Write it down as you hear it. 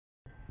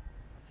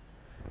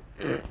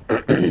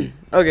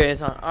Okay,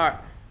 it's on. Alright.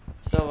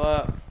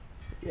 So,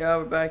 yeah,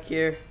 we're back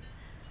here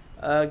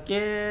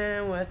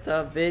again with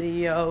a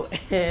video,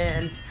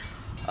 and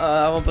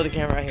I won't put the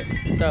camera right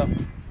here. So,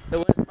 the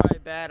wind's probably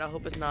bad. I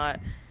hope it's not.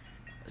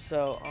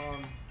 So,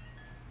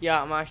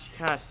 yeah, I'm actually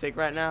kind of sick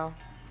right now.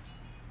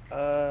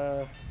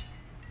 But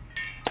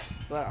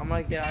I'm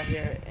gonna get out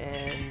here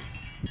and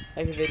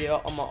make a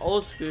video on my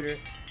old scooter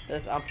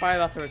that I'm probably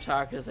about to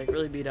retire because it's like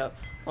really beat up.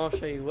 I want to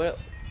show you what it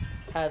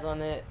has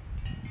on it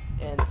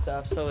and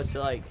stuff. So it's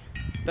like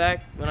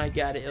back when I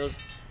got it, it was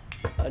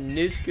a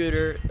new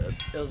scooter.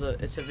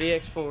 It's a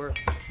VX4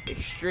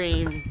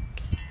 Extreme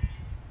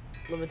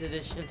limited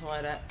edition, something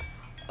like that.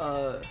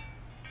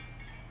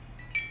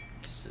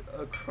 It's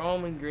a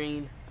chrome and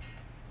green.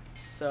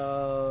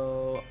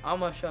 So I'm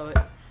gonna show it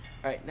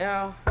right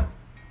now.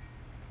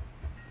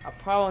 I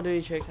probably won't do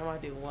any tricks. I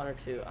might do one or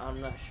two. I'm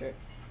not sure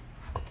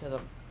because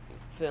I'm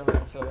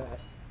feeling so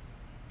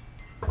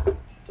bad.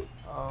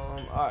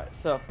 Alright,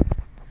 so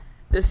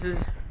this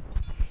is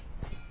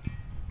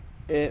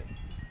it.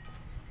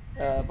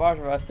 Bars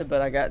are rusted,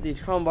 but I got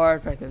these chrome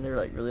bars back then. They're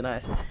like really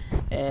nice,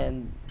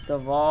 and the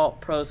Vault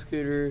Pro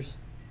scooters,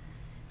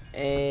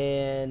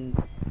 and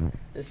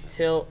this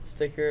tilt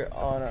sticker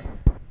on a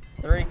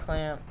 3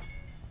 clamp.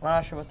 I'm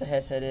not sure what the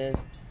headset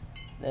is.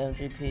 The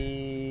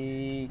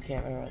MGP,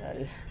 can't remember what that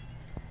is.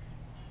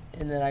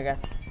 And then I got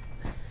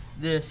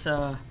this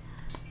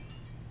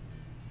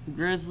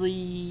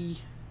Grizzly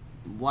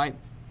white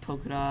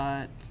polka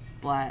dot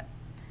black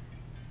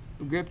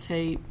grip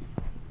tape.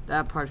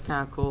 That part's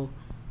kind of cool,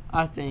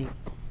 I think.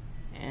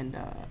 And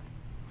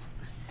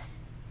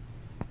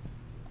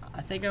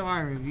I think I've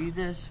already reviewed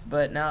this,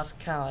 but now it's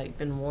kind of like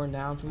been worn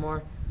down some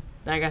more.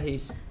 Then I got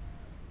these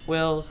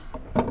wheels.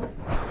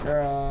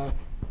 They're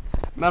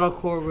metal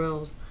core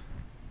wheels.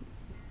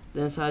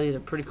 The inside of these are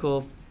pretty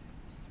cool.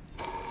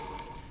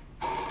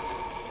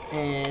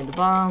 And the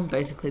bottom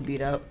basically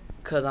beat up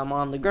because I'm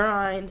on the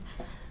grind.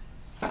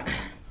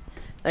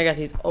 I got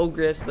these old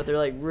grips, but they're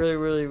like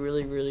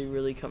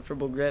really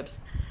comfortable grips.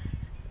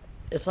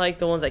 It's like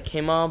the ones that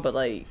came on, but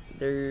like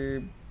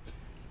they're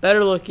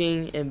better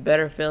looking and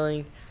better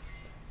feeling,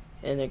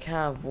 and they're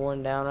kind of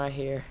worn down right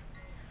here.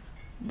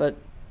 But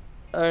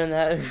other than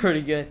that, they're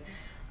pretty good.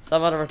 So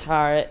I'm about to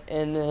retire it,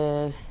 and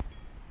then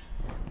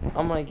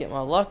I'm gonna get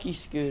my Lucky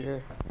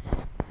scooter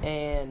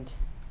and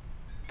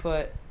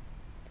put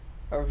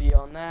a review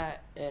on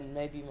that, and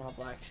maybe my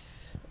black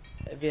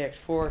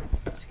VX4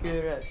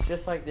 scooter that's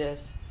just like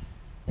this,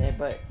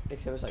 but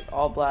it was like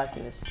all black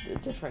and it's a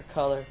different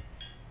color.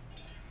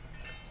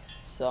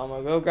 So I'm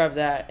gonna go grab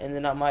that, and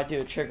then I might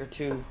do a trick or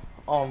two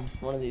on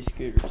one of these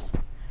scooters.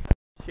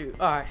 Shoot.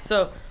 Alright,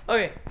 so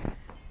okay.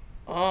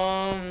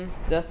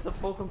 That's the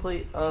full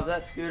complete of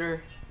that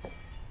scooter.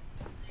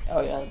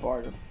 Oh yeah, the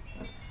bars are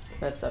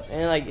messed up.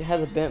 And like it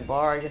has a bent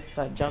bar, I guess because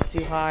I jumped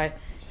too high.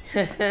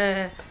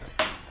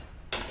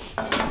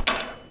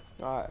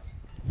 Alright.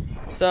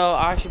 So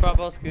I actually brought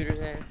both scooters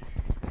in,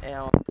 and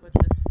I'll put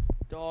this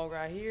dog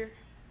right here.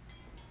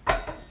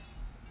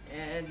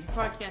 And you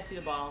probably can't see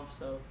the bottom,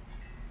 so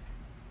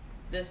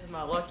this is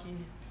my Lucky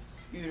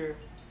scooter.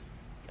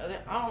 I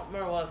don't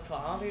remember what it's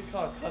called. I don't think it's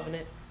called a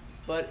Covenant,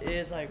 but it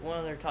is like one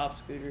of their top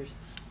scooters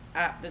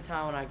at the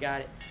time when I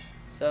got it.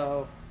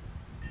 So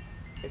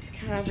it's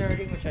kind of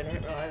dirty, which I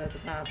didn't realize at the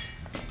time.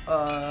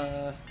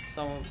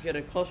 So I'm gonna get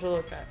a closer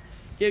look at it.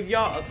 Give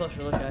y'all a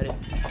closer look at it.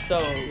 So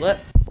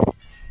let's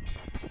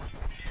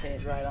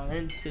head right on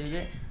into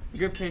it. The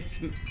grip tape's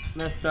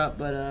messed up,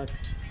 but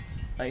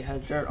like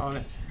has dirt on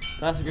it.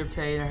 That's the grip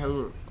tape. I have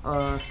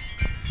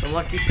the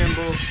Lucky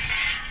symbol.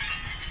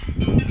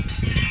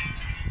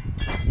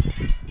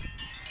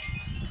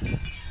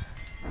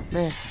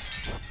 Man.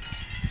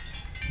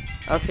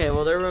 Okay,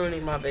 well they're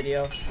ruining my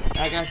video.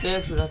 I got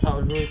this, which I thought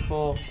was really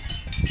cool,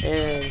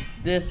 and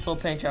this little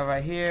paint job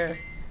right here.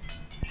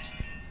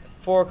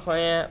 4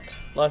 clamp,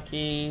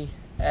 Lucky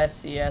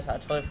SCS. I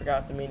totally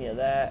forgot the meaning of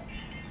that.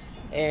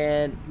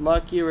 And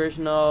Lucky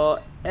original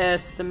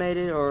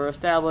estimated or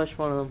established,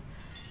 one of them.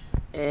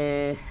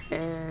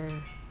 And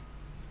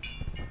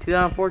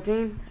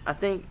 2014, I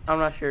think. I'm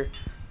not sure.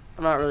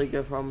 I'm not really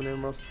good for Roman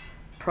numerals.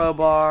 Pro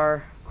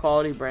bar,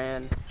 quality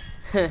brand.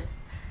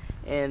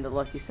 And the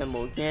Lucky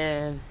symbol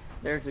again.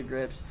 There's the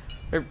grips.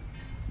 They're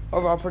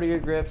overall pretty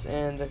good grips,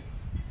 and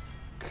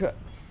the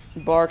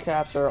bar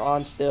caps are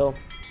on still.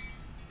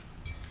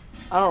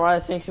 I don't ride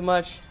this thing too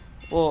much.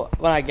 Well,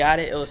 when I got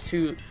it, it was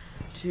too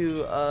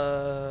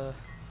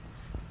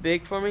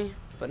big for me,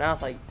 but now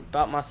it's like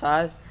about my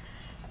size.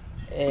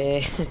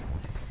 And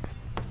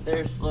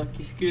there's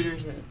Lucky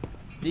scooters, and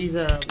these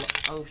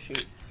oh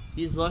shoot,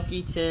 these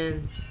Lucky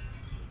 10,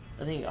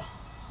 I think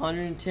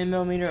 110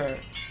 millimeter or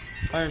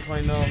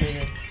 120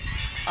 millimeter.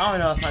 I don't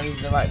know if I'm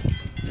using the right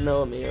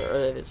millimeter or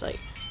if it's like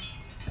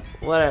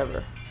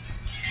whatever,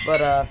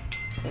 but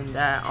and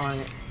that on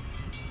it.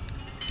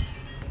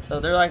 So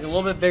they're like a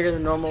little bit bigger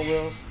than normal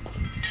wheels,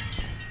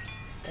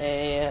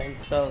 and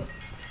so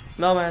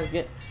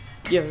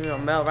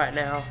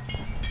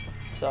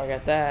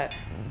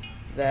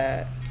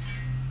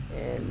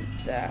and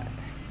that.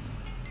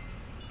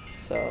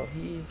 So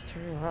he's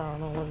turning around. I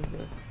don't know what he's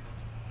doing.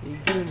 He's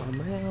getting my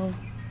mail.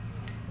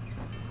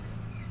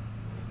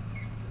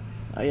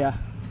 Oh yeah.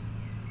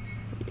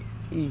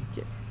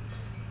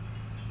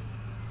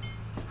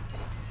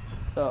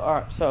 So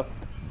alright, so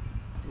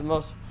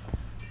the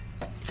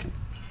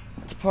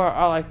part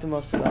I like the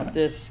most about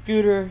this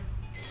scooter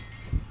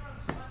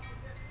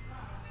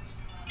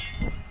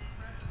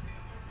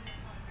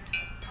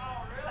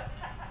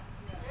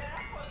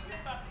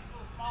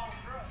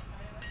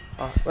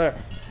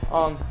whatever.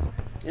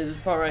 Is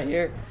this part right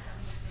here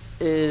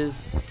is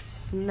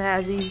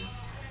snazzy.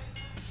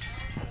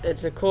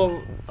 It's a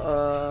cool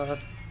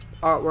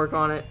artwork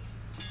on it.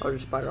 Oh,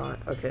 there's a spider on it.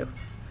 Okay.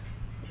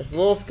 It's a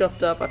little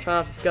scuffed up. I try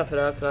not to scuff it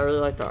up because I really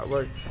like the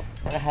artwork.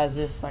 And it has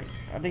this, like,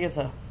 I think it's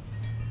a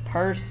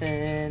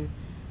person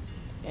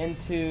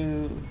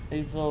into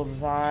these little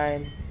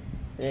design.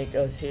 And it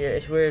goes here.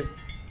 It's weird.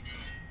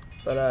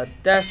 But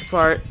that's the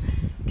part.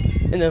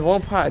 And the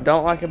one part I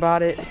don't like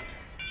about it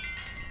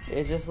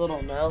is this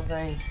little metal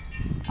thing.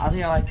 I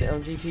think I like the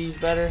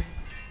MGPs better.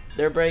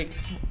 Their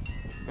brakes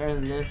better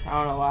than this. I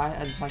don't know why.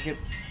 I just like it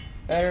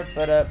better.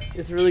 But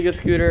it's a really good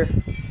scooter.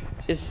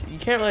 You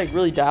can't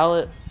really dial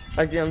it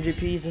like the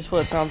MGPs. This is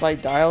what it sounds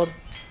like dialed.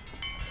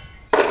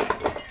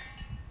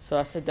 So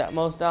I said that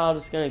most dialed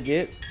it's gonna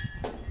get.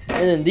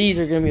 And then these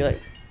are gonna be like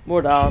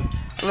more dialed.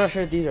 I'm not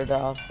sure if these are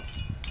dialed.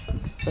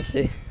 Let's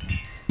see.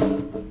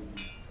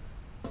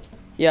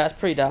 Yeah, it's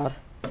pretty dialed.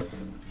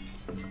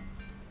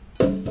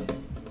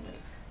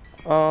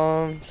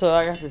 So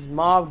I got this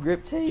Mob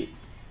grip tape.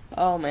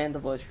 Oh man, the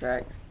voice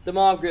cracked. The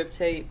Mob grip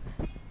tape.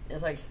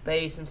 It's like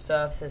space and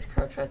stuff. It says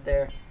crutch right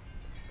there.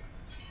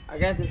 I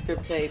got this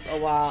grip tape a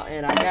while,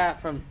 and I got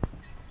it from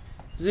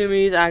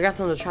Zoomies. I got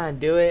them to try and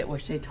do it,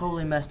 which they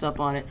totally messed up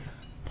on it.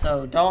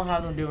 So don't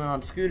have them doing it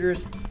on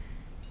scooters,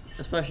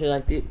 especially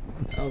like the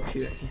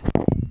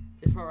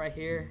this part right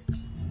here.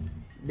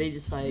 They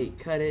just like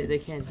cut it. They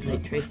can't just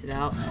like trace it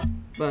out.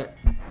 But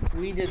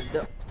we did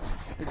the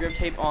grip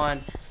tape on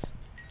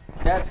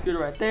that scooter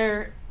right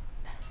there,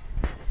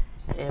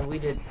 and we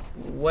did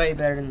way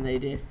better than they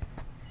did.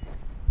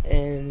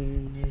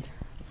 And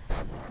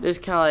this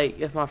kind of like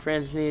if my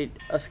friends need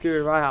a scooter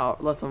to ride, I'll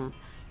let them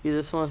use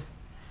this one.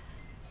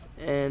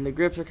 And the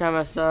grips are kind of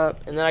messed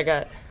up. And then I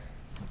got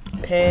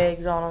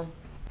pegs on them,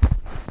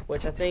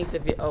 which I think I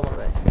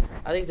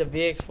think the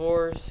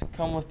VX4s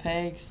come with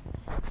pegs.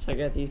 So I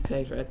got these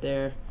pegs right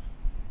there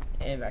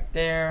and back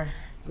there,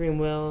 green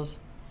wheels.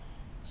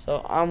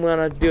 So I'm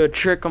gonna do a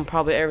trick on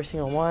probably every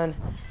single one.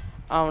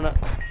 I don't know.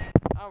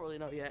 I don't really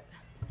know yet.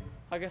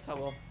 I guess I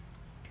will.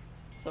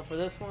 So for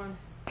this one,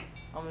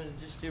 I'm gonna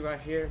just do right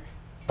here.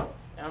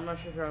 And I'm not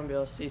sure if you're gonna be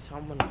able to see, so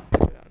I'm gonna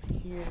put it down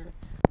here.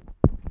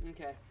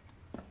 Okay.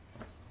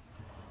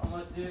 I'm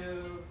gonna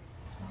do.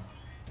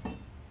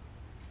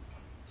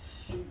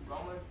 Shoot,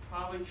 I'm gonna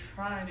probably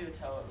try and do a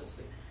tail. Let's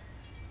see.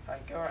 If I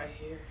go right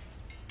here.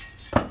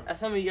 As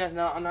some of you guys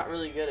know, I'm not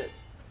really good at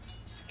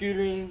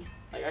scootering.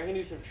 Like I can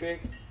do some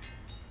tricks,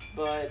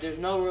 but there's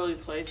no really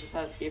place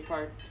besides skate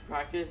park to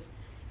practice.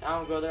 I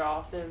don't go there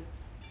often.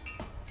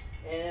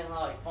 And then I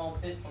like foam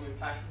pits when we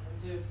practice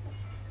them too.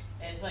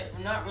 And it's like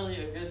we're not really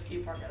a good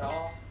skate park at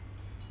all.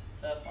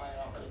 So that's why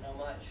I don't really know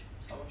much.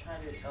 So I'm trying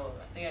to do a tail.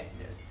 I think I can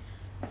do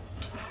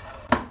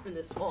it in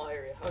this small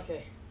area.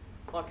 Okay.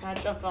 Well, I kind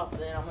of jumped off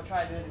then. I'm gonna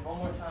try doing it one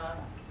more time.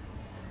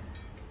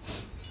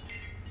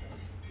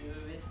 Let's do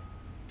this.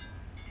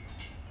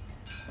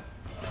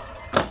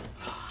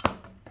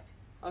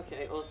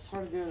 Okay, well, it's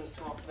hard to do in a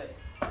small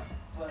space,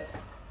 but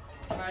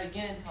I'll try it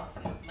again until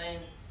I can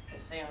land and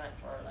stay on it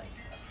for like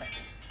a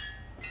second.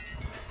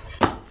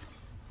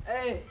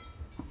 Hey,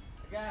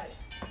 I got it.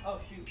 Oh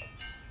shoot!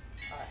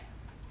 All right,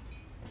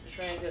 just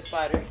ran into a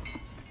spider.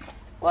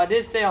 Well, I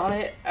did stay on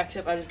it,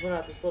 except I just went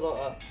out this little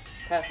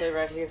pathway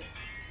right here.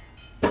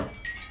 So,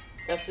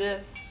 that's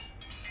this.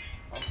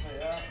 I'll put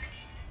it up.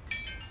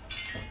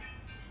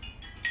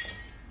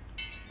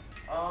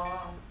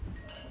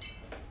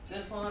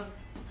 This one.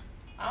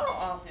 I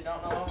honestly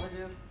don't know what I'm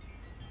gonna do.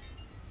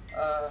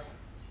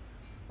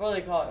 What do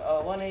they call it?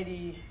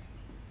 180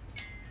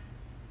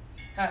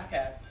 half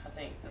cab, I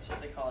think that's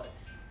what they call it.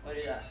 We'll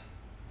do that.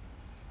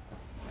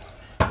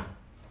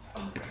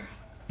 Oh,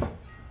 girl.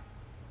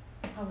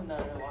 I haven't done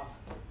it in a while.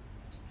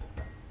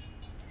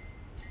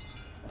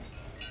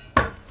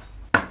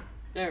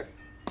 There's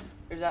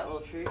that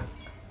little treat.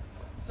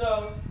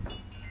 So,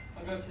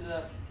 I'll go to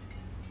the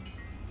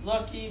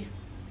Lucky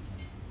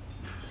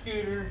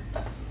scooter.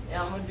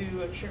 Yeah, I'm gonna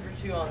do a trick or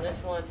two on this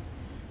one,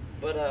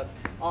 but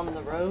on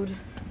the road.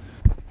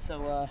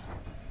 So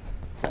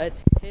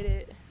let's hit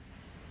it.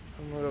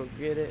 I'm gonna go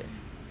get it.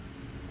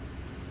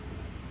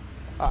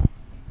 Alright.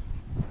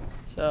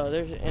 So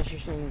there's an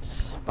interesting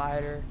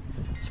spider.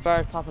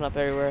 Spiders popping up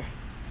everywhere.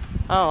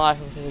 I don't like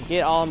them because they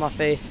get all in my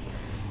face.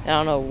 And I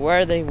don't know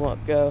where they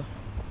won't go.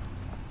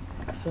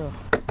 So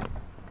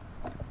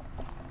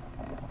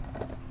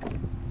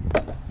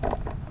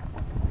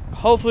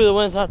hopefully the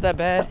wind's not that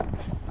bad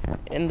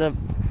in the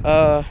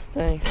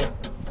thing. So,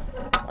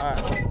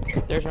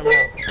 Alright, there's our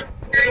mail.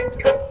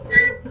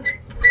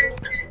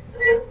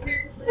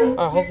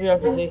 Alright, hopefully y'all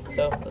can see.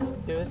 So let's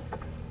do this.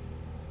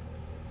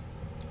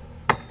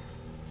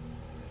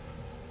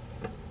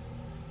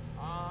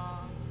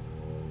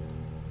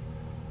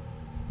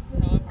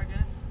 Tell up, I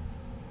guess.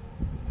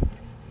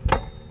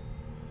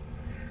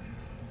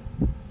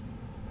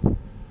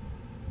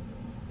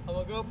 I'm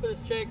gonna go for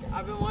this chick.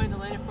 I've been wanting to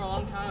land it for a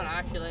long time, and I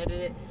actually landed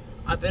it.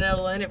 I've been able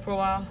to land it for a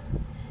while,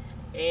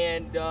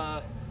 and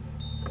I'm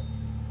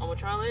gonna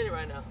try and land it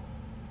right now.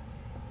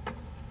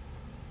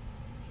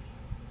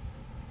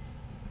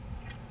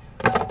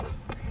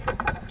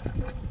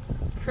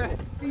 Crap.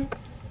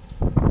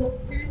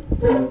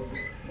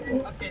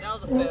 Okay, that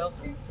was a fail.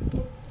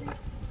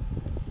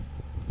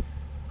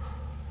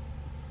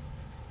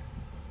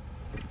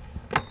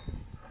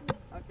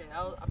 Okay,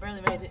 I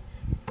barely made it.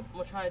 I'm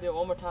gonna try to do it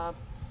one more time.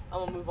 I'm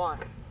gonna move on.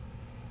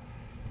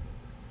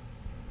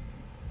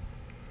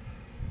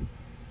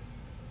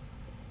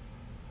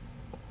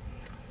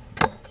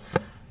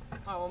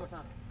 Alright, one more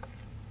time.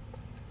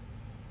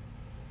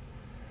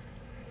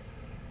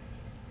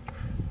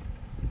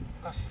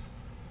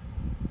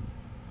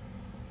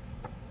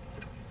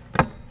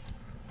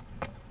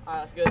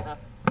 Alright, that's good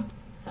enough.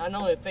 I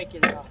normally fake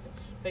it off.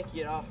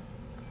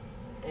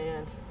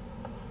 And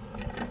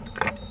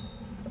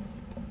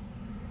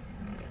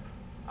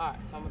alright,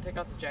 so I'm gonna take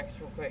off the jackets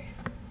real quick.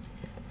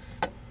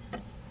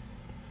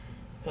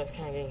 Because it's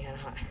kinda getting kinda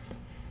hot.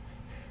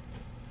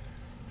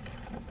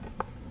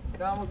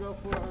 Now I'm gonna go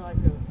for like a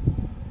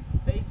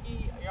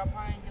fakie. Y'all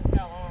probably can see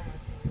how long I'm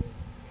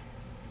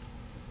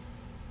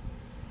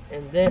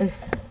gonna. And then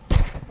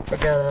we're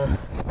gonna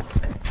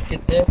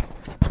get this.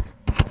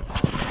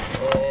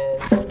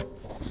 And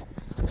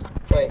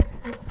wait.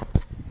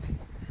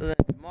 So then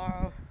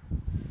tomorrow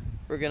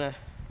we're gonna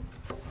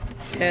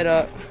head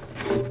up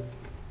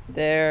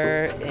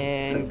there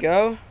and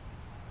go.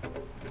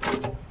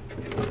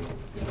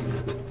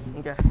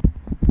 Okay.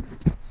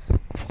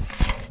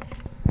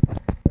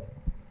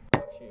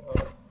 Oh shoot, hold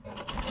on.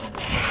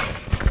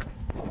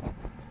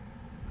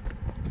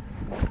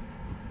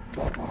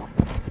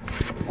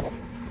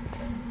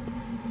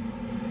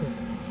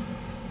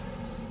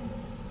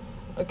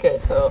 Okay,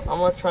 so I'm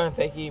gonna try and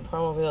fake it.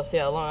 Probably won't be able to see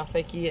how long I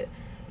fake it,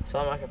 so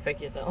I'm not gonna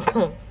fake it that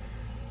long.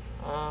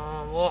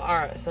 Well,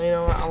 alright, so you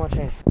know what? I'm gonna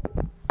change.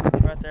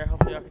 Right there,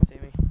 hopefully y'all can see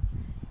me.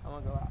 I'm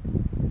gonna go out.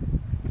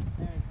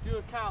 And do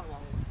a count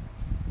long.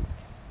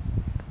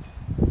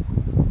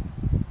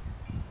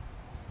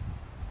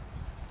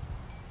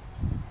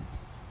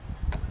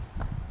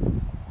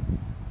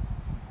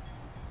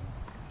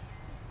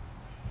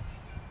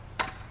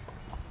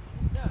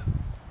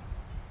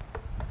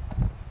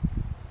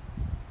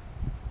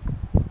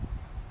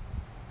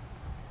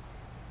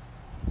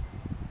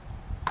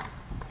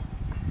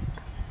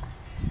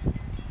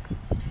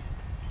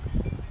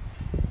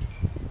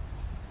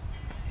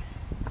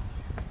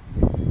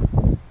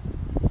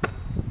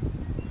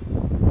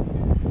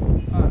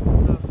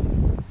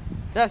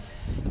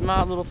 That's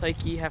my little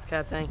fakey half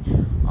cat thing.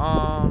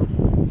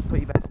 Put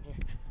you back in here.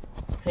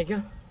 There you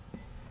go.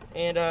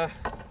 And I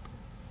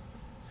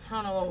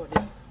don't know what we'll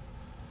do.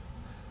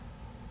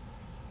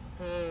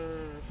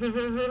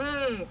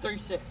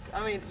 3-6.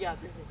 I mean, yeah, 3-6.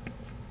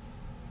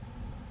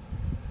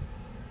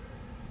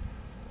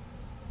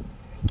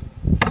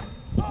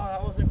 Oh,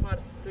 that wasn't quite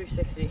a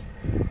 360.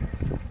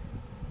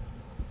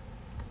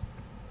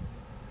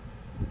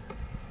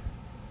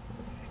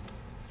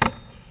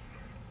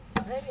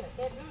 Maybe I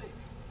can't do it.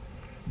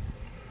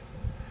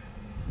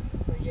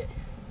 So yeah,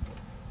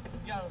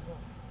 got this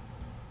one.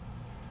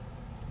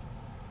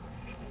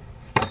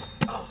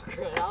 Oh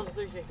crap, that was a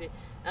 360.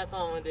 That's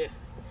all I'm gonna do.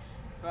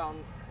 From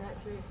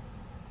that tree,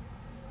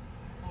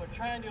 I'm gonna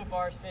try and do a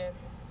bar spin.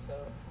 So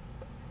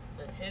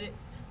let's hit it.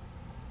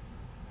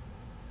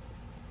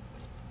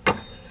 I'm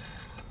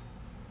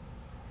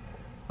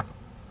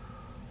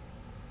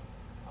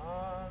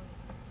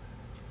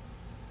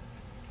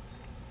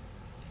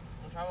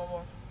gonna try one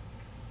more.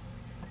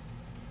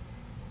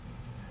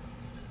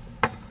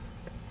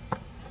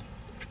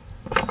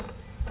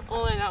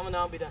 Only that one,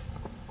 I'll be done.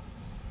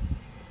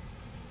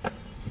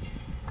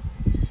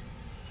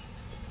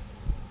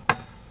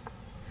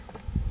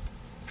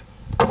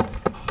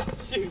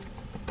 Shoot.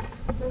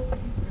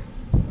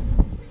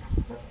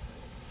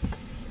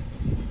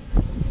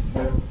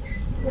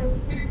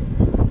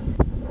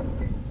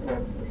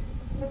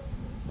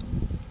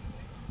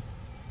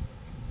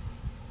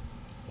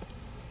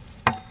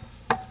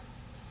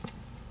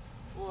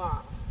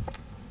 Wow.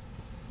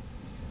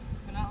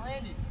 Cannot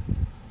land it.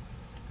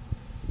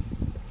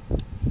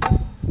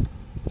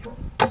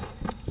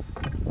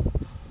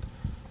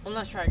 Well,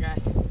 let's try,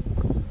 guys.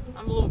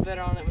 I'm a little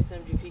better on it with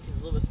MGP because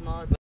it's a little bit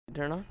smaller, but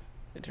turn on.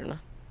 It turned on.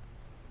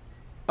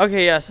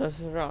 Okay, yeah, so this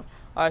is wrong.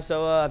 Alright,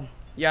 so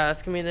yeah,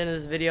 that's gonna be the end of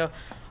this video.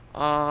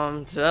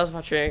 So that was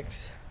my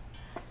tricks.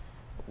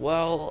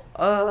 Well,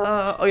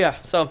 oh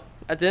yeah, so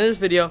at the end of this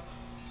video,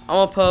 I'm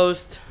gonna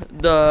post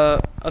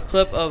a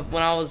clip of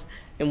when I was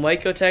in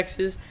Waco,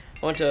 Texas.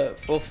 I went to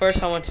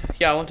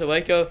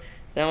Waco,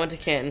 then I went to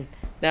Canton,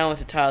 then I went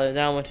to Tyler,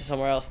 then I went to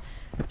somewhere else.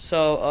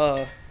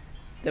 So,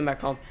 then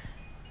back home.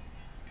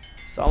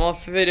 So I'm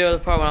off the video of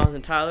the part when I was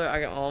in Tyler.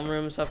 I got my own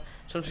room and stuff.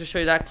 So I'm just gonna show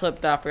you that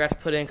clip that I forgot to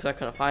put in because I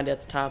couldn't find it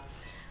at the time.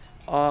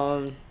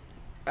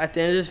 At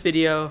the end of this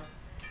video,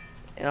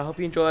 and I hope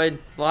you enjoyed.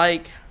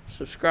 Like,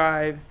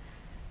 subscribe,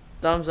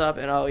 thumbs up,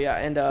 and oh yeah,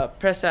 and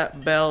press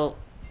that bell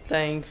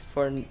thing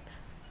for.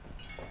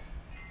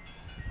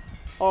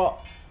 Oh,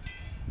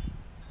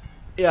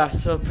 yeah.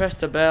 So press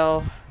the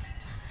bell.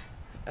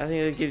 I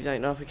think it gives you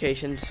like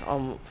notifications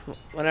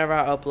whenever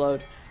I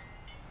upload.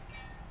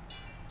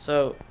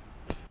 So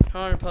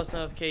turn on post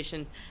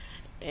notification,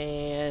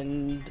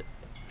 and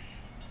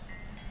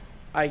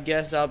I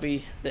guess that'll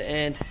be the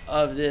end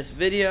of this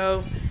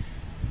video.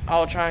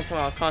 I'll try and come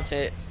out with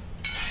content.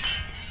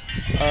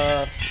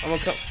 I'm gonna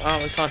come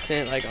out with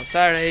content like on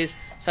Saturdays,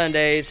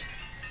 Sundays.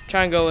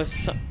 Try and go with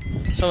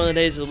some of the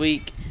days of the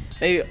week,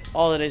 maybe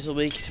all the days of the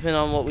week, depending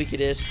on what week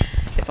it is.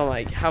 If I'm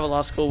like have a lot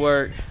of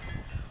schoolwork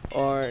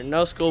or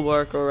no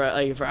schoolwork, or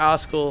like if we're out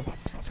of school,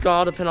 it's gonna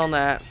all depend on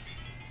that.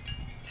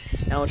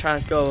 And we'll try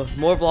and go with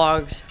more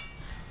vlogs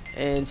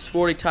and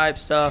sporty type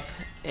stuff,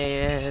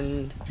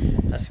 and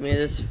that's gonna be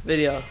this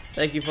video.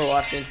 Thank you for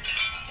watching,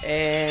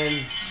 and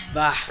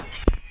bye.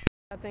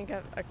 I think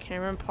at a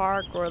Cameron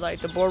Park or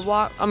like the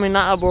boardwalk. I mean,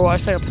 not a boardwalk,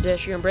 it's like a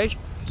pedestrian bridge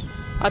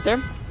out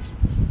there.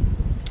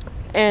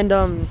 And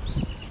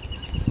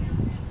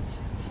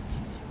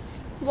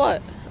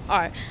what? All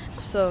right,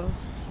 so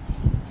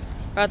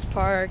we're at the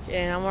park,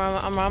 and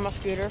I'm on my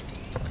scooter.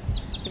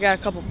 I got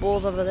a couple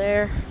bulls over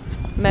there,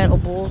 metal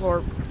bulls,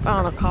 or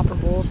I don't know, copper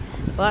bulls.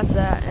 Well, that's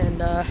that,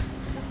 and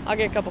I'll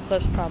get a couple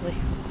clips probably.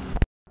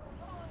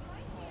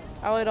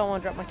 I really don't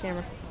want to drop my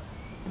camera.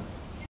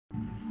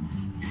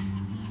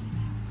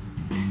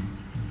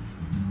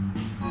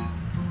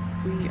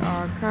 We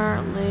are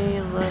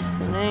currently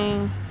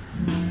listening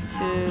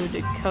to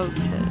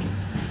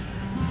WACOTX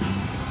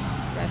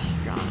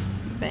restaurant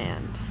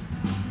band,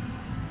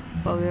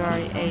 but we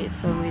already ate,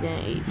 so we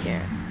didn't eat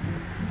here.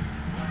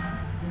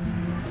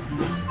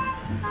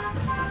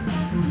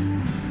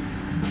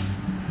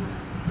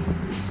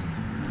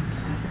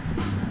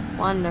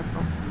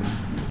 Wonderful.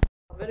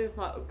 I'm gonna do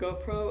my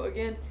GoPro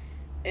again,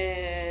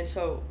 and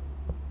so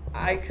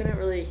I couldn't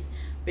really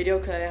video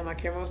because I didn't have my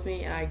camera with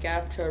me, and I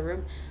got up to a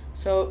room.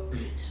 So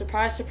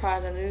surprise,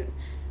 surprise! I knew.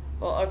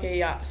 Well, okay,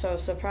 yeah. So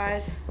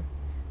surprise!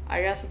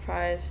 I got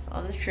surprised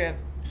on this trip.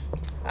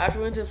 After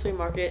we went to the flea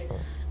market,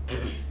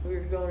 we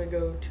were going to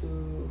go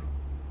to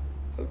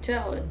a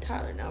hotel in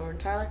Tyler. Now we're in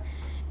Tyler,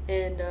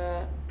 and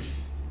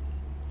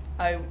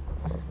I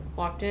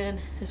walked in.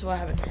 This is what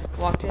happened.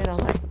 Walked in. I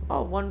was like,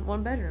 oh,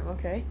 one bedroom.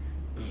 Okay.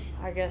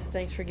 I guess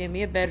thanks for giving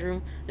me a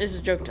bedroom. This is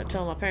a joke to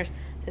tell my parents.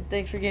 Said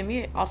thanks for giving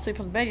me. I'll sleep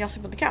on the bed. Y'all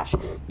sleep on the couch.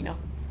 You know.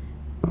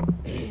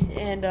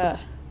 And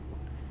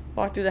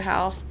walked through the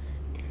house.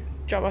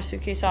 Dropped my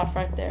suitcase off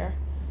right there.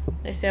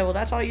 They said, well,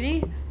 that's all you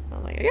need?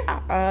 I'm like,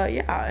 yeah,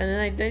 yeah. And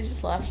then they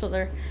just left. So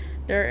they're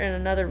in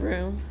another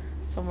room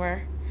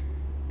somewhere.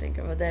 Think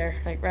of it there,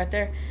 like right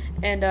there.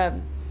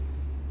 And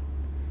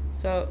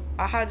so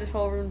I had this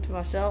whole room to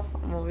myself.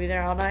 I'm gonna be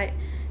there all night.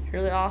 It's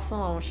really awesome.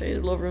 I'm gonna show you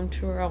the little room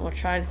tour. I'm gonna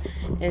try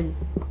and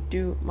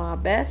do my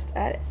best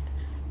at it.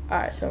 All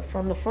right. So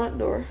from the front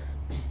door,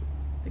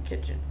 the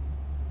kitchen,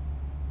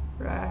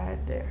 right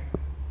there,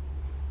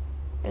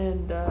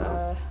 and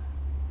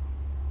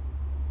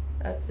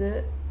that's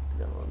it.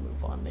 Then we'll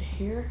move on to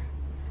here.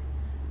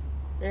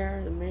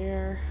 There, the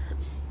mirror.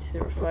 See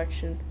the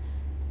reflection,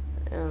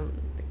 the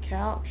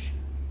couch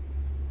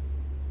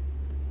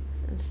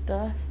and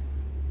stuff.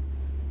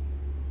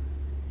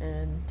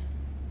 And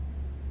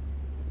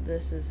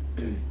this is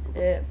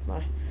it.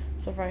 My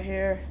stuff right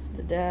here.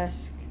 The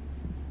desk,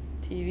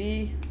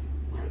 TV.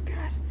 What up,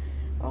 guys?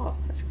 Oh,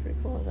 that's pretty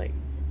cool. It's like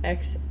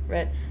X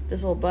red.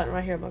 This little button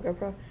right here on my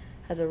GoPro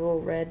has a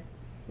little red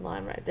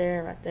line right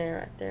there, right there,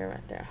 right there,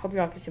 right there. I hope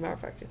y'all can see my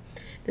reflection.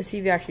 The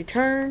TV actually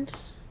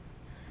turns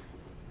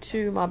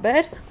to my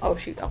bed. Oh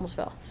shoot, I almost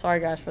fell.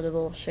 Sorry guys for the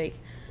little shake.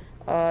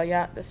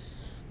 Yeah, this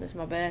is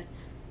my bed.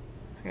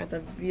 I got the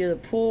view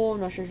of the pool.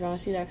 I'm not sure if you want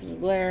to see that because of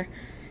the glare.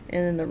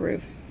 And then the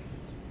roof.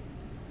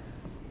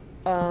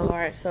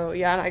 Alright, so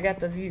yeah, and I got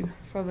the view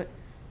from it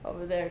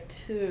over there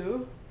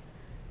too.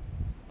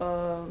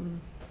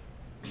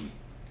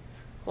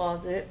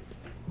 Closet.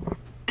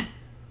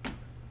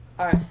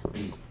 Alright.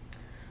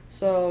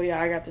 So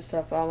yeah, I got this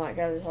stuff, but I might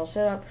got this all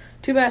set up.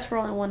 Too bad for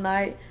only one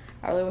night.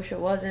 I really wish it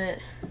wasn't.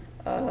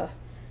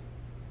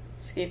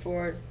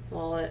 Skateboard,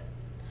 wallet,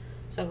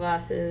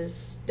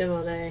 sunglasses,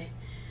 demo day.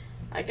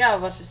 I got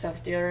a bunch of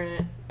stuff,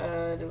 deodorant,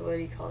 what do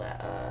you call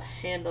that,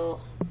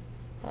 handle,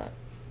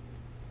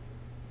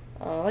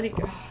 what do you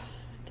call,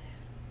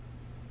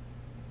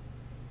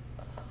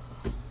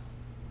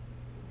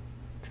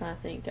 trying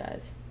to think,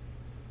 guys,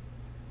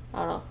 I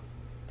don't know,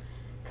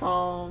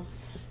 comb,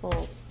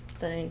 little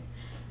thing,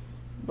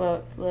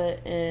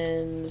 booklet,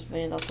 and this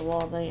band off the wall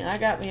thing, and I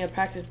got me a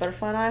practice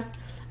butterfly knife.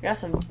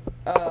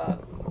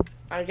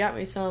 I got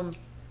me some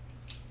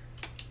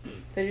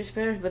fidget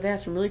spinners, but they had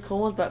some really cool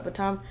ones, but by the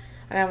time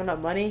I didn't have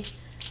enough money.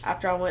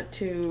 After I went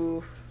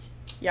to,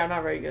 yeah, I'm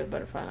not very good at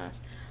butterfly knives.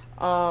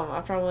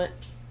 After I went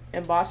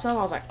and bought some,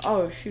 I was like,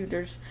 oh shoot,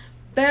 there's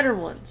better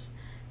ones.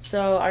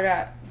 So I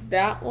got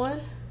that one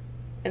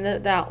and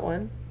then that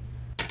one,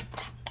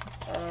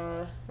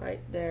 right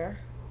there.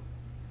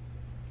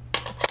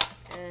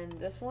 And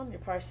this one, you'll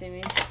probably see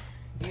me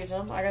use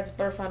them. I got this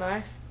butterfly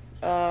knife.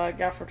 I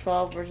got for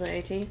 12, originally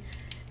 18,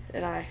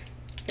 and I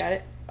got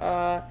it.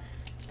 But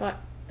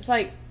it's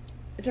like,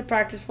 it's a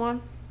practice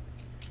one.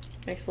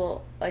 Makes a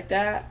little like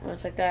that. When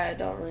it's like that, it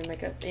don't really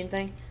make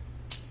anything.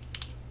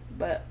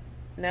 But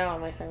now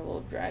I'm making a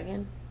little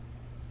dragon.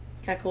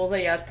 How cool is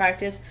that? Yeah, it's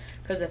practice.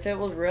 Because if it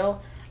was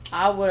real,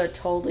 I would have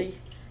totally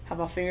had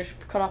my fingers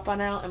cut off by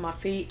now, and my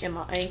feet, and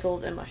my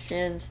ankles, and my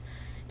shins,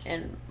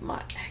 and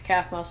my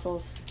calf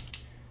muscles.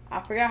 I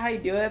forgot how you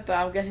do it, but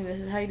I'm guessing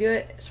this is how you do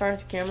it. Sorry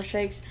if the camera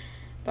shakes.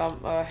 But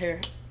I'm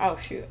here. Oh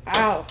shoot!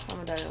 Ow! I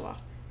haven't done it in a while.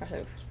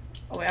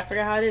 Oh wait, I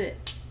forgot how I did it.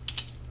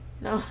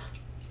 No.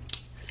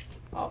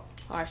 Oh,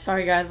 alright.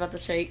 Sorry guys about the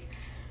shake.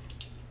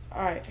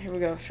 Alright, here we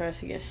go. Let's try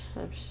this again.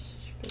 Let's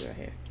put it right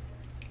here.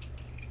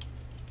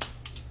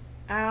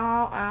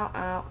 Ow! Ow!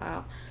 Ow!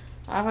 Ow!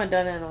 I haven't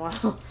done it in a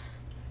while.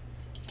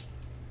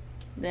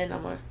 Then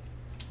I'm gonna.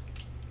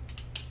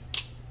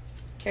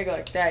 Can't go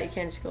like that. You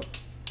can't just go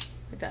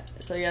like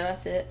that. So yeah,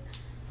 that's it.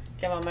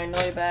 Got my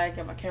magnolia bag.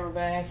 Got my camera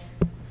bag.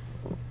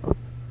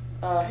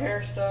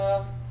 Hair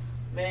stuff.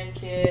 Man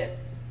kit.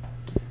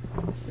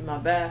 This is my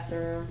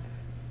bathroom.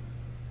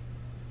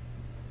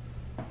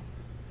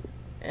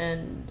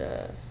 And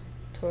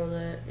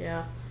toilet.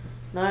 Yeah.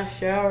 Nice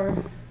shower.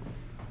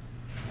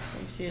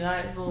 You see a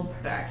nice little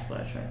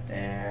backsplash right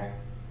there.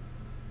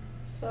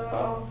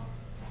 So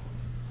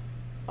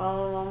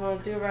I'm gonna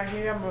do it right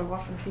here. I'm gonna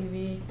watch some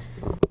TV,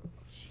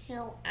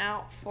 chill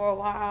out for a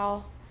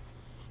while.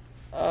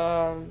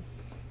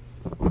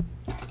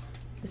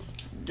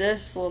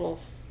 This little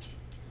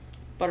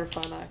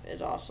butterfly knife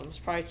is awesome. It's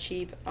probably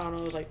cheap. I don't know.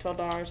 It was like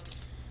 $12.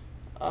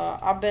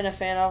 I've been a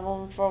fan of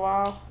them for a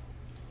while,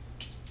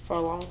 for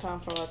a long time,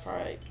 for like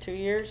probably like 2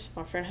 years.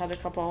 My friend has a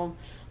couple of them.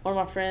 One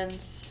of my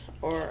friends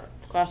or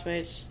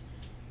classmates,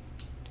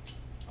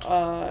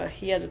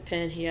 he has a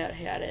pen. He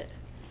had it,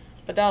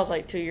 but that was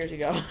like 2 years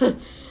ago.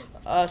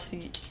 So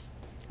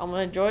I'm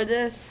gonna enjoy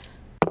this.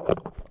 Oh,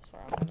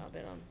 sorry, I might not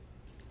been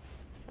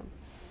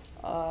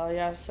on.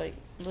 Yeah, it's like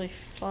really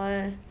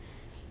fun.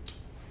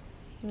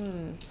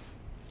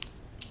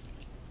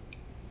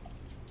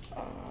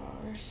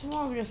 There's something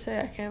I was gonna say.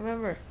 I can't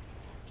remember.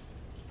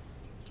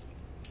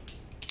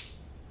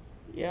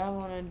 Yeah, I'm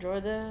gonna enjoy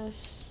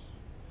this.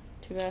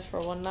 2 guys for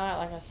one night,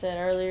 like I said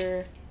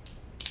earlier.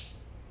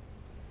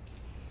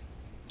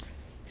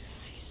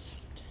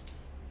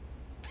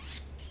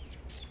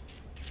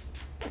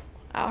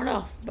 I don't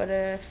know, but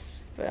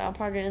I'm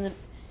probably gonna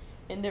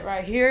end it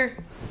right here.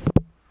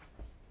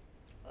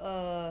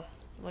 I'm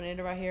gonna end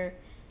it right here,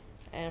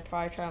 and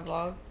probably try and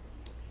vlog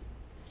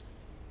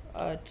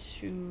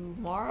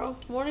tomorrow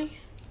morning,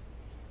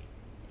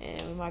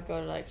 and we might go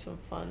to like some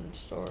fun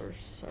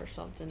stores or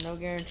something. No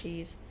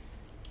guarantees,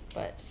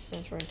 but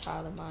since we're in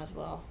Thailand, might as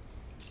well.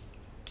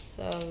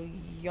 So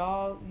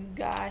you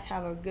guys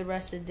have a good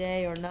rest of the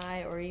day or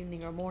night or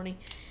evening or morning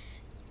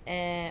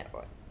and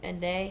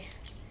day.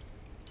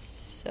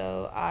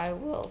 So I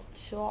will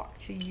talk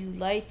to you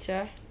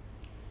later,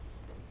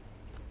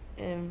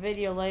 and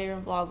video later,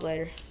 and vlog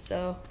later.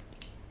 So,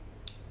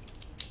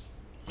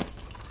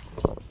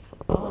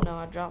 oh no,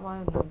 I dropped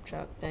my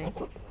nunchuck thing.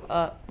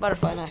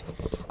 Butterfly knife.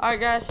 Alright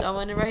guys, so I'm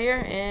gonna end it right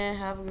here, and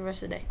have a good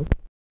rest of the day.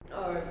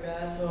 Alright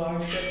guys, so I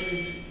just got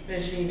through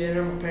finishing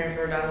dinner. My parents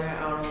are down there.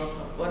 I don't know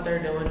what they're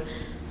doing.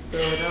 So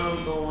now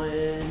I'm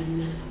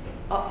going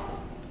up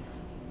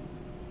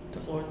to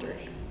floor 3.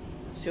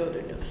 See what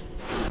they're doing.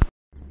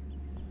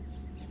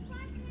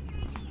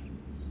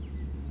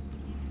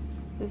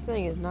 This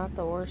thing is not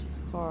the worst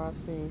car I've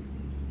seen.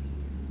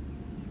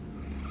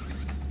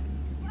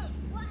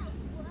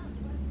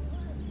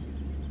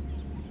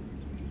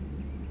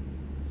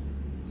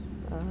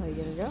 You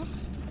gonna go?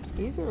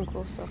 He's doing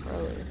cool stuff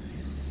earlier.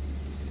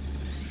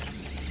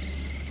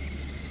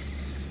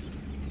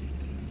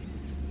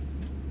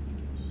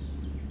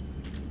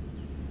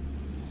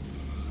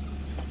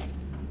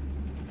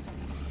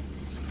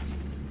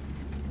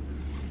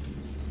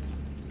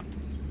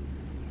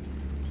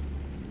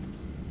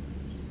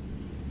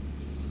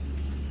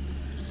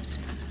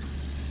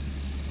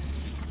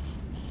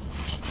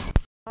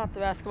 Off the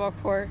basketball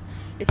court.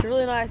 It's a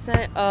really nice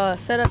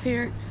setup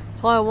here.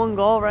 It's only one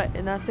goal, right,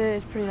 and that's it.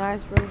 It's pretty nice,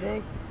 really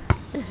big.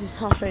 This is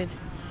how straight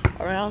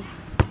around.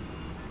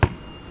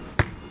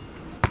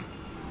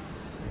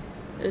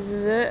 This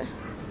is it.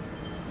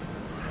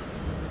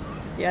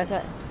 Yeah, it's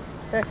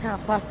that kind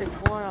of plastic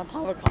flooring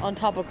on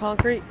top of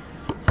concrete.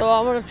 So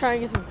I'm gonna try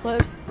and get some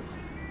clips.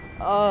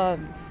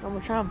 I'm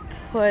gonna try and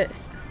put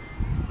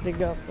the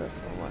GoPro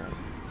somewhere.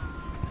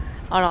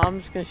 I don't know. I'm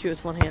just gonna shoot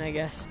with one hand, I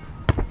guess.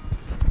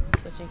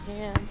 Switching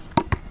hands.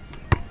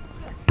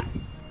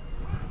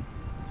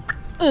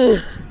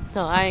 Ugh.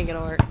 No, I ain't gonna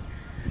work.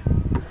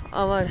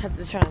 I might have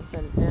to try and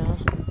set it down.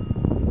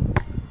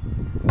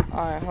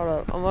 Alright, hold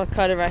up. I'm gonna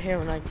cut it right here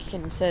when I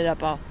can set it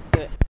up. I'll do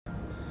it.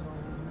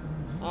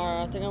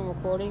 Alright, I think I'm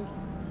recording.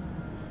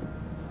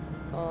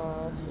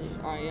 Let's see.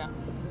 Alright, yeah.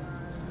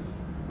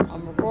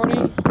 I'm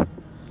recording.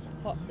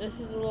 Oh, this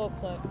is a little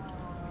clip.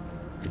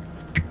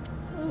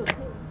 Ooh. That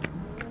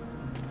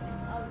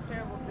was a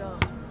terrible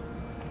jump.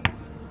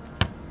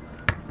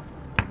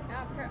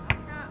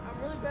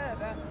 I'm really bad at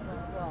basketball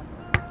as well.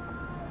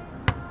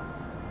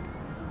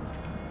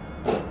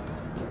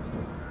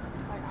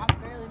 Like, I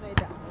barely made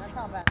that one. That's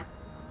how bad I am.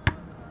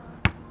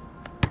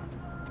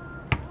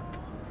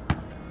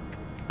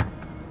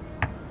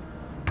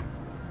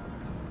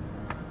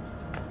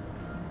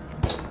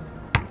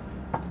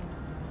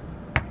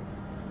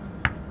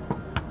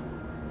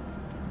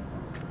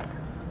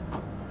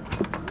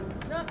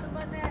 Nothing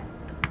but that.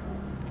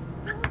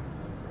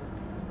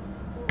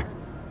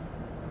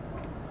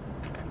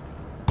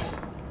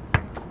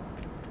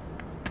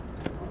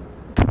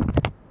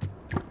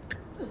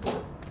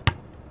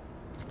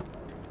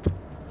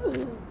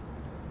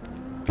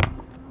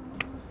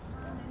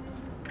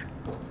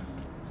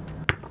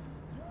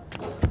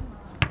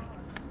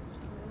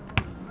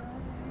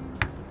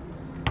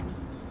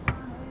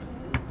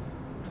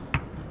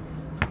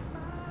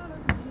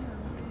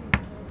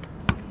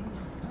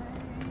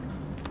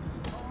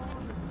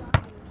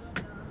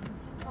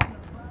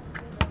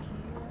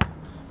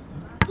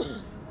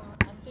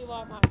 I see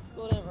why my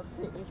school didn't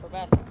recruit me for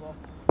basketball.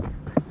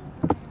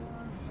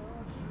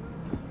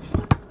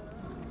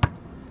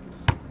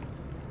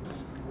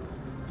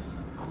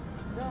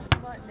 Nothing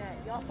but net.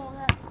 Y'all saw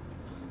that?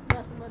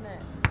 Nothing but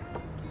net.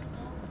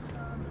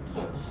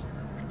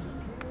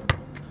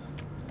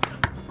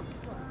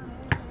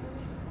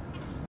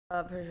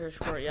 Pretty sure it's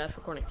recording. Yeah, it's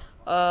recording.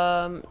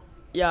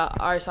 Yeah,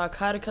 alright, so I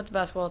kind of cut the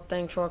basketball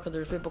thing short because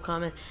there's people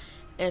coming.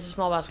 And it's a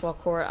small basketball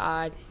court.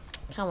 I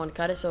kind of want to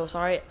cut it, so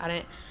sorry I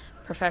didn't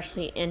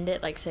professionally end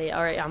it, like say,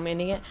 alright, I'm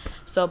ending it.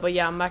 So, but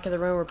yeah, I'm back in the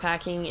room. We're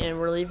packing and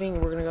we're leaving.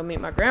 We're going to go meet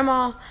my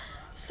grandma.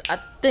 So I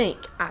think,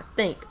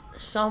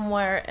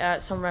 somewhere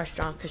at some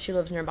restaurant because she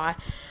lives nearby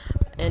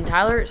in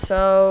Tyler.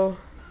 So,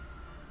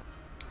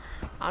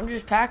 I'm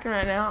just packing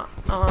right now.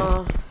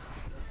 I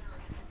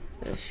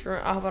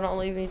hope I don't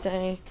leave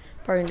anything.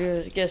 Probably gonna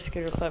do is get a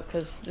scooter clip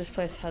because this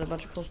place had a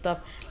bunch of cool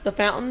stuff. The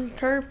fountain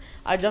curve,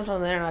 I jumped on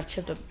there and I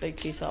chipped a big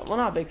piece off. Well,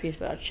 not a big piece,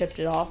 but I chipped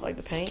it off, like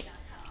the paint.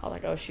 I was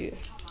like, oh shoot.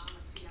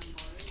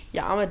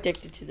 Yeah, I'm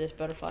addicted to this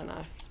butterfly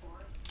knife.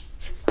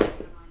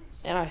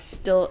 And I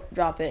still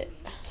drop it.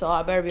 So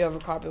I better be over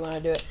carpet when I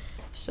do it.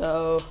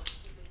 So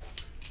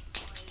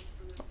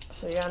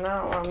yeah,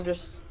 now I'm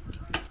just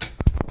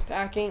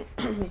packing.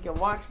 You can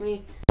watch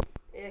me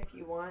if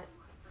you want.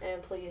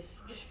 And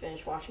please just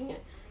finish watching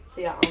it. So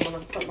yeah, I'm gonna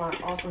put my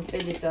awesome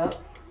fidgets up.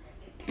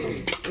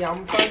 Yeah,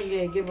 I'm trying to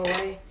get a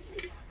giveaway.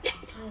 I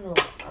don't know.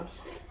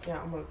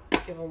 I'm gonna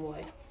give them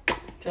away.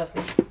 Trust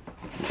me.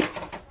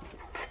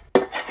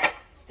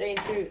 Stay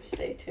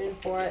tuned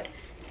for it.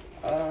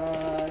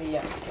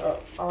 Yeah.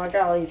 Oh, I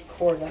got all these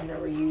cords I've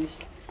never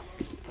used.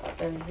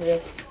 And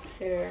this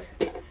here.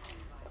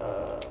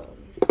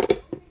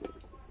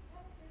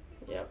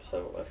 Yep.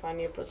 So if I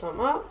need to put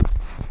something up,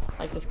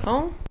 like this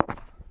cone,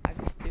 I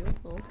just do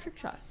little trick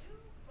shots.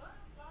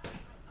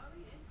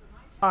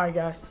 Alright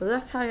guys, so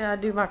that's how I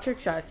do my trick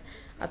shots.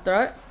 I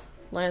throw it,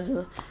 lands in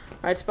the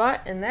right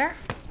spot, in there.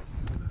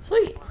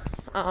 Sweet.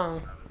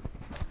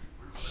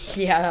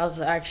 Yeah, that was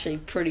actually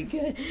pretty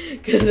good,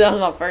 because that was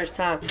my first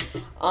time.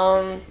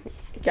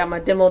 Got my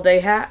demo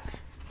day hat.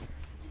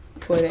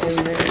 Put it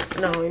in there.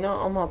 No, you know,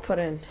 I'm gonna put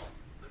in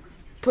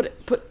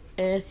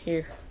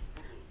here.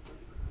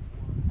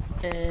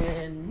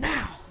 And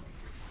now.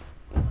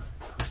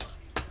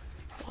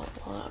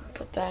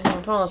 Put that in.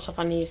 Put all the stuff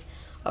I need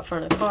up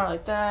front of the car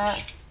like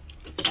that.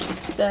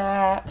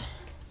 That.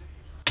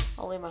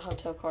 I'll leave my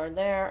hotel card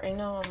there. You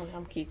know,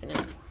 I'm keeping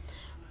it.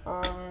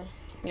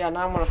 Yeah,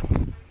 now I'm gonna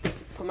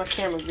put my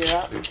camera gear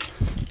up.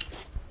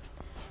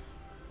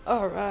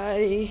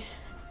 Alrighty.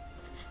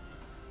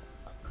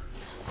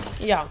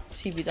 Yeah,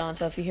 TV's on,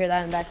 so if you hear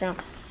that in the background,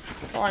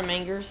 sorry,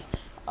 mangers.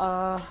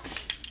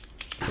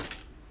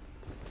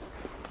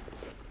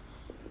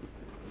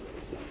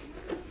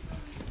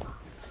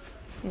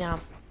 Now,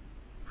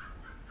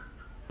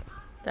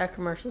 that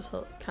commercial's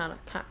kind of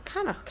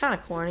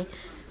corny,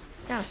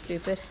 kind of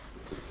stupid.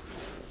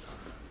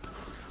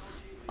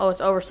 Oh,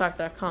 it's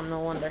overstock.com, no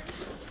wonder.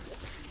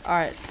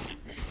 Alright,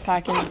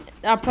 packing.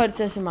 I put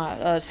this in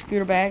my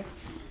scooter bag,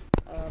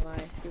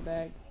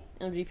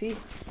 MGP.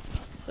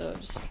 So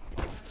just,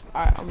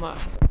 alright, I'm gonna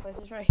place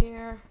this right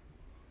here.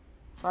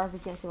 Sorry if you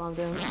can't see what I'm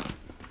doing.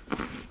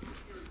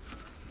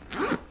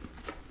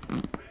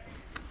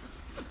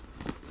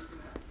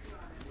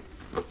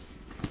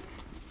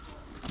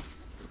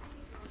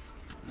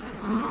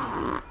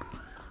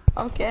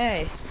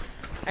 Okay,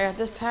 I got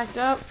this packed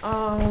up.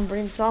 I'm gonna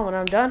bring this on when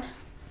I'm done.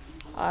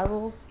 I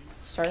will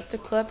start the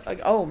clip.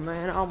 Oh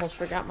man, I almost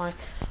forgot my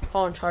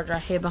phone charger I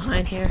hid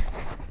behind here.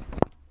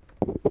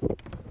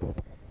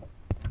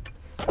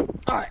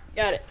 Alright,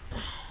 got it.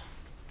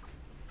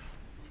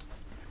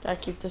 Gotta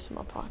keep this in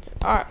my pocket.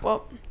 Alright,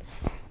 well,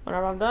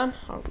 whenever I'm done,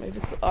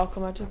 I'll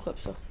come back to the clip.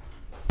 So,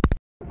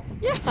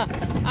 yeah,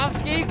 I'm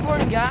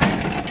skateboarding, guys.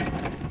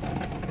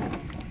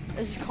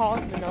 This is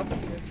called the No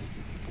Finger.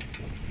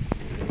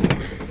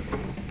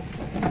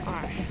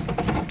 Alright.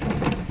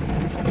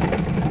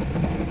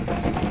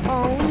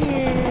 Oh,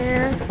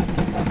 yeah.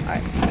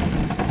 Alright.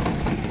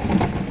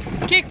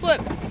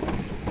 Kickflip.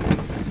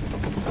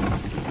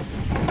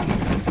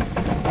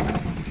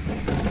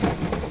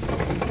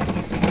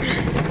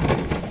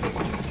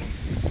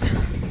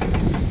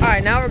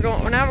 Alright, now we're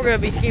gonna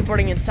be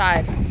skateboarding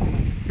inside.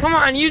 Come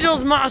on, use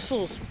those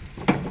muscles.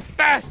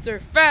 Faster,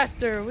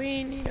 faster.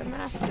 We need a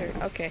master.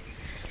 Okay.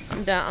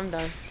 I'm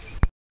done.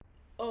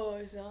 Oh,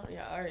 it's on.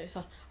 Yeah, alright, it's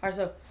on.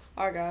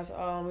 Alright guys,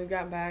 we've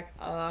gotten back.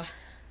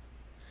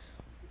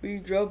 We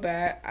drove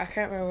back. I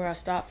can't remember where I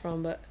stopped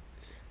from, but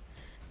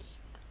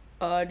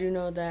I do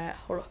know that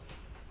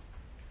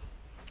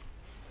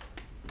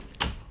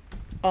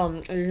I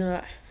do know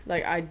that,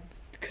 like, I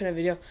couldn't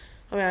video.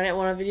 I mean, I didn't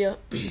want a video.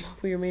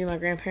 We were meeting my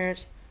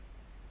grandparents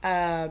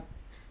at a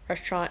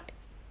restaurant,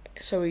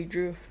 so we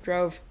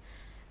drove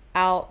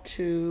out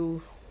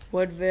to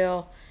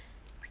Woodville,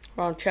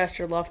 around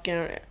Chester,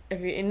 Lufkin.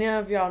 If any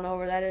of y'all know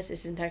where that is,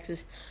 it's in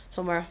Texas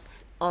somewhere.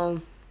 So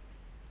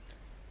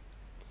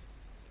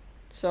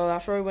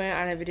that's where we went.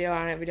 I didn't video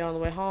on the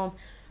way home.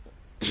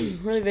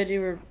 Really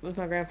video with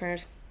my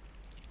grandparents.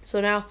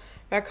 So now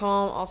back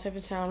home, all safe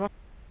and sound.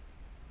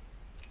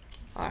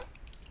 Alright.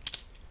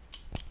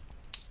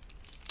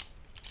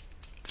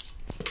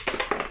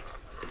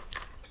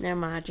 Never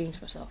mind, I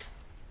jinxed myself.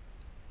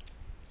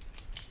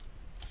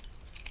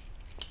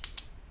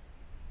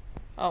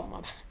 Oh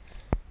my bad.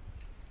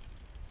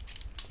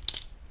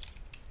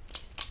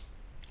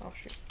 Oh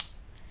shoot.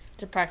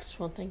 It's a practice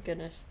one, thank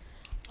goodness.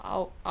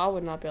 I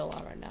would not be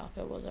alive right now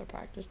if it was a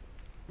practice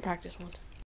one.